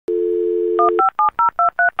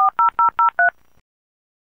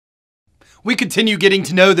We continue getting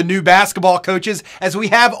to know the new basketball coaches as we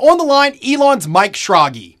have on the line Elon's Mike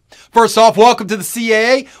Schrage. First off, welcome to the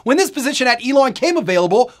CAA. When this position at Elon came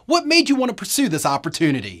available, what made you want to pursue this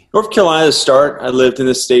opportunity? North Carolina to start. I lived in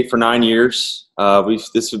this state for 9 years.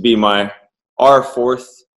 This would be our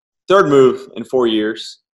third move in 4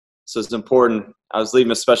 years. So it's important. I was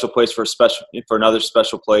leaving a special place for another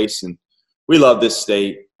special place, and we love this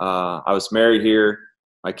state. I was married here.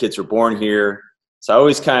 My kids were born here. So I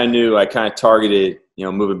always kind of knew I kind of targeted,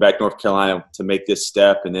 moving back to North Carolina to make this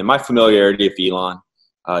step. And then my familiarity of Elon.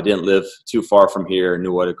 Didn't live too far from here,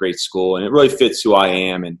 knew what a great school, and it really fits who I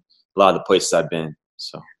am and a lot of the places I've been.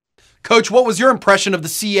 So, Coach, what was your impression of the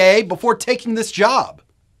CAA before taking this job?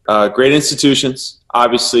 Great institutions,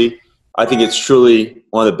 obviously. I think it's truly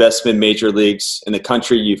one of the best mid-major leagues in the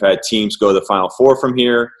country. You've had teams go to the Final Four from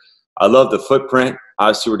here. I love the footprint.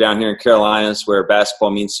 Obviously, we're down here in Carolinas where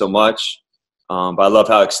basketball means so much. But I love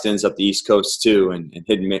how it extends up the East Coast too, and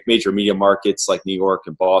hitting major media markets like New York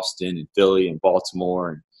and Boston and Philly and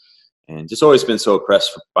Baltimore, and just always been so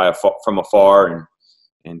impressed from afar,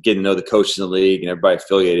 and getting to know the coaches in the league and everybody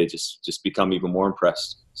affiliated, just become even more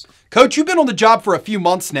impressed. Coach, you've been on the job for a few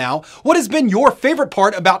months now. What has been your favorite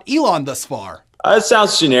part about Elon thus far? It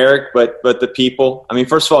sounds generic, but the people. I mean,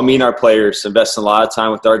 first of all, meeting our players, investing a lot of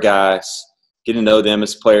time with our guys, getting to know them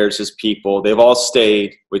as players, as people. They've all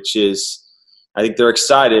stayed, which is, I think they're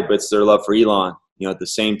excited, but it's their love for Elon, at the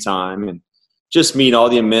same time. And just meeting all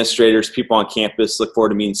the administrators, people on campus, look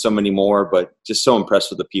forward to meeting so many more, but just so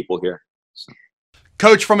impressed with the people here. So.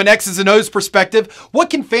 Coach, from an X's and O's perspective, what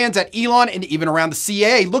can fans at Elon and even around the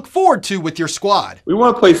CAA look forward to with your squad? We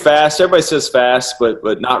want to play fast. Everybody says fast,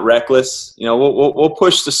 but not reckless. We'll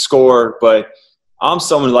push the score, but I'm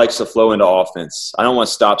someone who likes to flow into offense. I don't want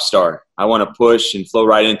to stop-start. I want to push and flow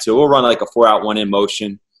right into it. We'll run like a 4-out-1-in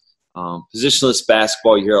motion. Positionless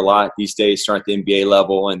basketball you hear a lot these days, starting at the NBA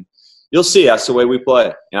level, and you'll see that's the way we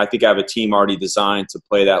play. And I think I have a team already designed to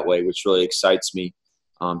play that way, which really excites me.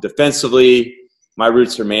 Defensively, my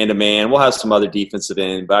roots are man-to-man. We'll have some other defensive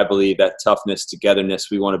end, but I believe that toughness, togetherness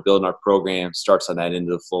we want to build in our program starts on that end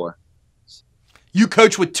of the floor. You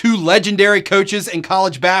coach with two legendary coaches in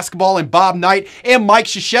college basketball, in Bob Knight and Mike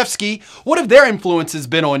Krzyzewski. What have their influences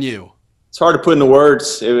been on you? It's hard to put into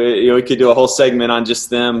words. We could do a whole segment on just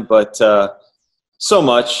them, but so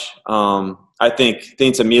much. I think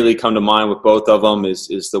things immediately come to mind with both of them is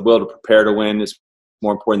the will to prepare to win is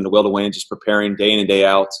more important than the will to win, just preparing day in and day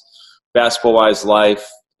out, basketball-wise life,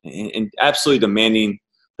 and absolutely demanding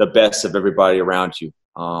the best of everybody around you.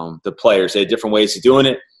 The players, they had different ways of doing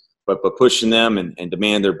it, but pushing them and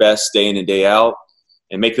demand their best day in and day out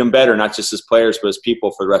and making them better, not just as players, but as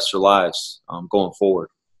people for the rest of their lives going forward.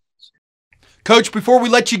 Coach, before we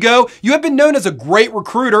let you go, you have been known as a great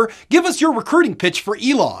recruiter. Give us your recruiting pitch for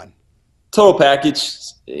Elon. Total package,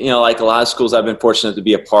 like a lot of schools I've been fortunate to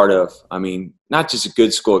be a part of. I mean, not just a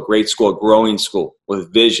good school, a great school, a growing school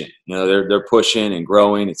with vision. They're pushing and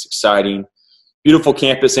growing. It's exciting. Beautiful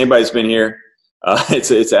campus. Anybody's been here,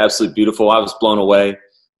 it's absolutely beautiful. I was blown away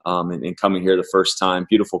in coming here the first time.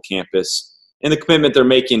 Beautiful campus. And the commitment they're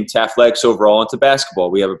making to athletics overall and to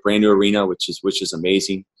basketball. We have a brand new arena, which is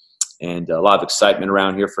amazing. And a lot of excitement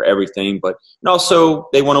around here for everything. And also,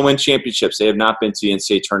 they want to win championships. They have not been to the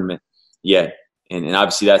NCAA tournament yet. And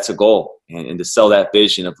obviously, that's a goal. And to sell that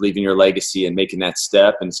vision of leaving your legacy and making that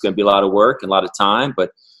step. And it's going to be a lot of work and a lot of time. But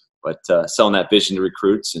selling that vision to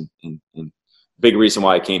recruits and big reason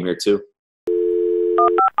why I came here, too.